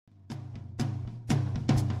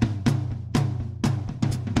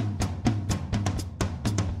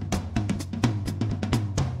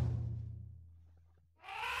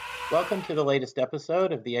Welcome to the latest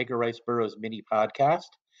episode of the Edgar Rice Burroughs mini podcast.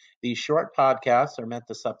 These short podcasts are meant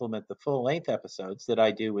to supplement the full-length episodes that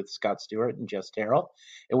I do with Scott Stewart and Jess Terrell,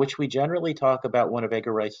 in which we generally talk about one of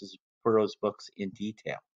Edgar Rice Burroughs' books in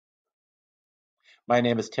detail. My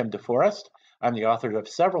name is Tim DeForest. I'm the author of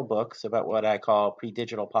several books about what I call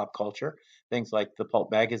pre-digital pop culture, things like the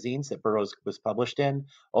pulp magazines that Burroughs was published in,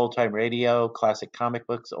 old-time radio, classic comic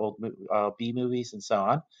books, old B-movies, and so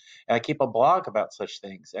on. And I keep a blog about such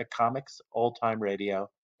things at Comics, Old-Time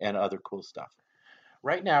Radio, and other cool stuff.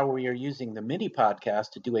 Right now, we are using the mini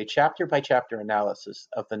podcast to do a chapter-by-chapter analysis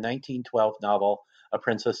of the 1912 novel, A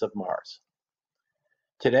Princess of Mars.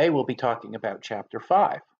 Today, we'll be talking about Chapter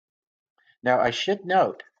 5. Now, I should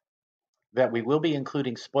note that we will be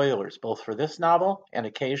including spoilers both for this novel and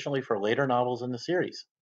occasionally for later novels in the series.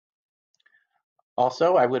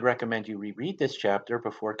 Also, I would recommend you reread this chapter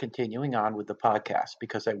before continuing on with the podcast,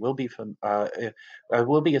 because I will be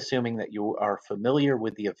assuming that you are familiar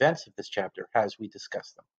with the events of this chapter as we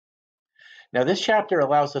discuss them. Now, this chapter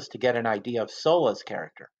allows us to get an idea of Sola's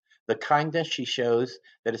character, the kindness she shows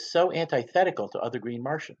that is so antithetical to other Green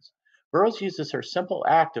Martians. Burroughs uses her simple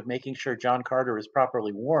act of making sure John Carter is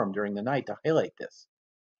properly warm during the night to highlight this.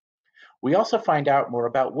 We also find out more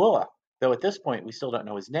about Willa, though at this point we still don't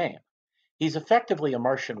know his name. He's effectively a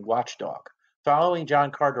Martian watchdog, following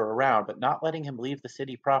John Carter around but not letting him leave the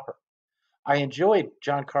city proper. I enjoyed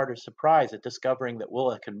John Carter's surprise at discovering that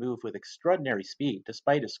Willa can move with extraordinary speed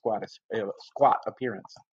despite his squat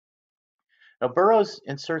appearance. Now, Burroughs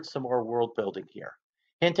inserts some more world building here,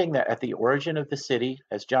 hinting that at the origin of the city,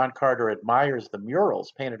 as John Carter admires the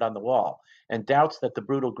murals painted on the wall and doubts that the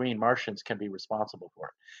brutal Green Martians can be responsible for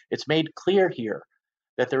it, it's made clear here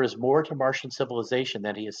that there is more to Martian civilization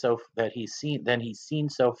than he's seen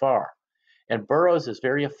so far, and Burroughs is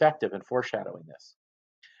very effective in foreshadowing this.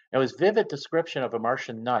 Now, his vivid description of a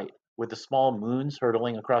Martian night with the small moons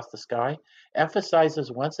hurtling across the sky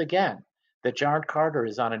emphasizes once again that John Carter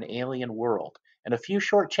is on an alien world. In a few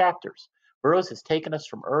short chapters, Burroughs has taken us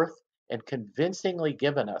from Earth and convincingly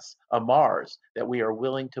given us a Mars that we are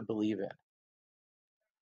willing to believe in.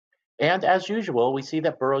 And as usual, we see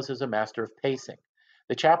that Burroughs is a master of pacing.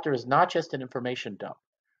 The chapter is not just an information dump.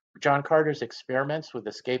 John Carter's experiments with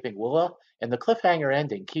escaping Willa and the cliffhanger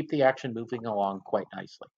ending keep the action moving along quite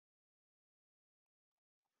nicely.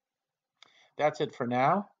 That's it for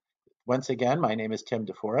now. Once again, my name is Tim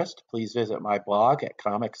DeForest. Please visit my blog at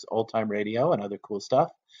Comics, Old-Time Radio, and other cool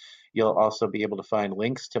stuff. You'll also be able to find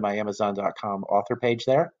links to my Amazon.com author page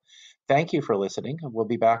there. Thank you for listening. We'll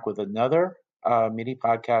be back with another mini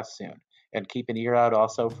podcast soon. And keep an ear out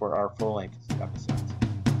also for our full-length episode.